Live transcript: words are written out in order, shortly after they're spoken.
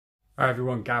Hi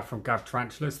everyone, Gav from Gav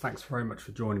Tarantulas. Thanks very much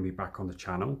for joining me back on the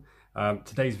channel.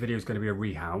 Today's video is going to be a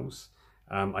rehouse.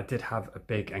 I did have a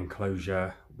big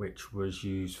enclosure which was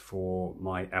used for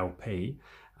my LP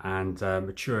and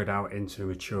matured out into a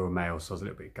mature male, so I was a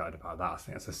little bit gutted about that. I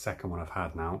think that's the second one I've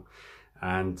had now.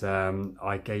 And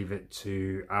I gave it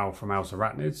to Al from Al's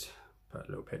Arachnids. Put a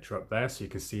little picture up there so you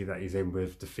can see that he's in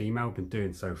with the female. Been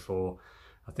doing so for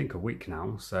I think a week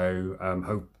now, so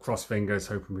hope, cross fingers,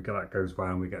 hoping that goes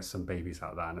well and we get some babies out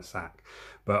of that in a sack.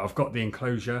 But I've got the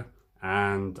enclosure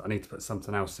and I need to put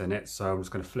something else in it, so I'm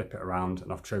just going to flip it around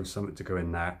and I've chosen something to go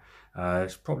in there.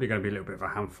 It's probably going to be a little bit of a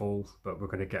handful, but we're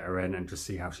going to get her in and just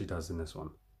see how she does in this one.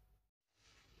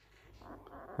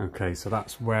 Okay, so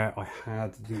that's where I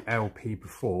had the LP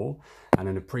before, and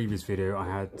in a previous video I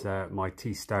had my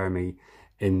T-Sturmy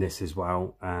in this as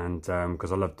well, and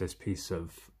because I love this piece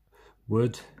of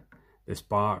wood, this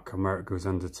bark, and where it goes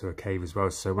under to a cave as well.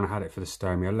 So when I had it for the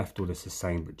Sturmy, I left all this the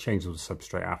same but changed all the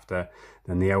substrate after.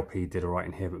 Then the LP did alright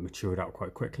in here but matured out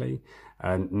quite quickly.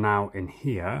 And now in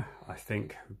here I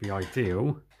think it would be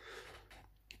ideal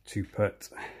to put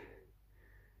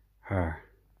her,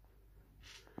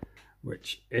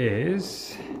 which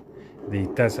is the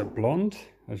Desert Blonde,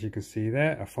 as you can see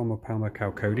there, a Palma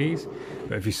Chalcodes.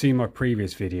 But if you see my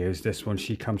previous videos, this one,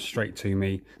 she comes straight to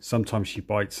me. Sometimes she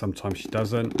bites, sometimes she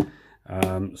doesn't.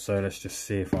 So let's just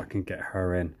see if I can get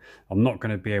her in. I'm not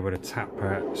going to be able to tap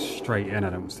her straight in, I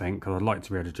don't think, because I'd like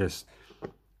to be able to just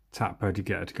tap her to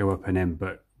get her to go up and in,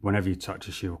 but whenever you touch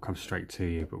her, she will come straight to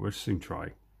you, but we'll soon try.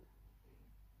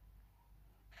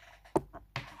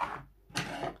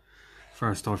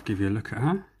 First, I'll give you a look at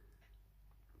her.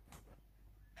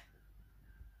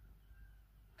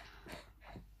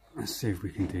 Let's see if we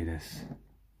can do this.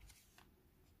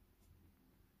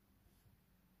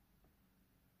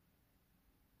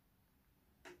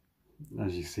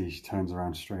 As you see, she turns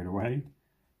around straight away.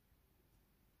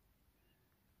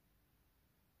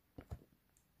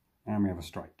 And we have a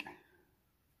strike.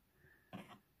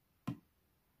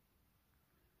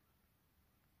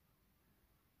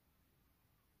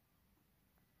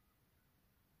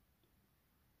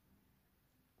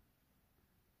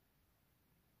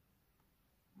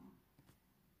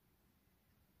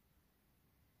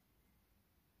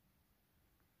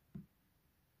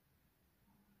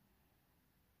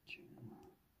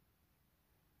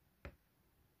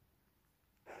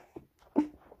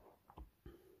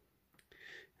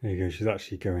 There you go, she's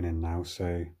actually going in now,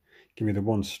 so give me the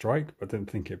one strike, but I didn't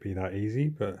think it'd be that easy,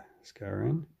 but let's get her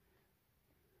in.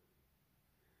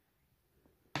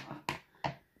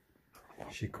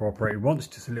 She cooperated once,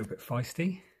 just a little bit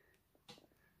feisty.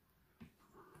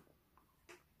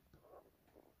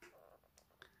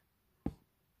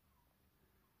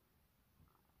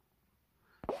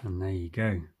 And there you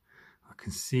go. I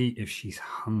can see if she's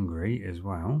hungry as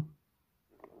well.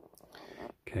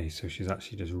 Okay, so she's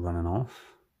actually just running off.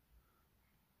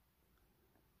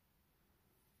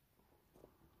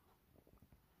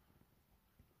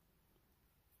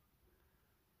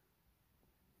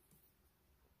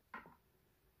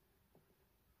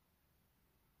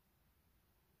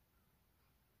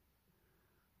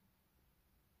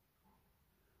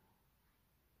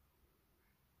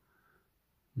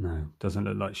 No, doesn't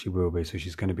look like she will be, so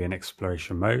she's going to be in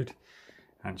exploration mode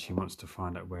and she wants to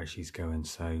find out where she's going,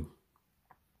 so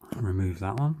I'll remove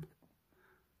that one.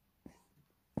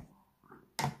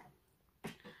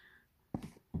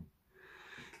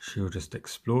 She'll just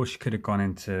explore. She could have gone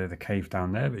into the cave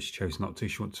down there, but she chose not to.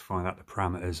 She wants to find out the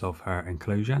parameters of her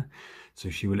enclosure,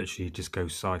 so she will literally just go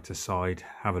side to side,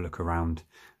 have a look around,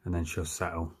 and then she'll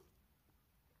settle.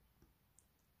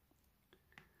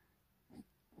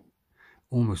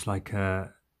 Almost like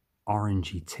a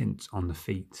orangey tint on the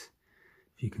feet,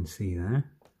 if you can see there.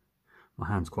 My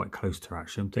hand's quite close to her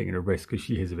actually. I'm taking a risk because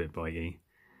she is a bit bitey.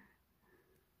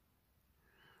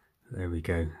 There we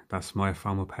go. That's my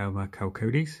Palma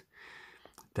Chalcodes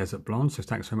Desert Blonde. So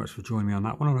thanks so much for joining me on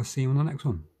that one, and I'll see you on the next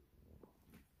one.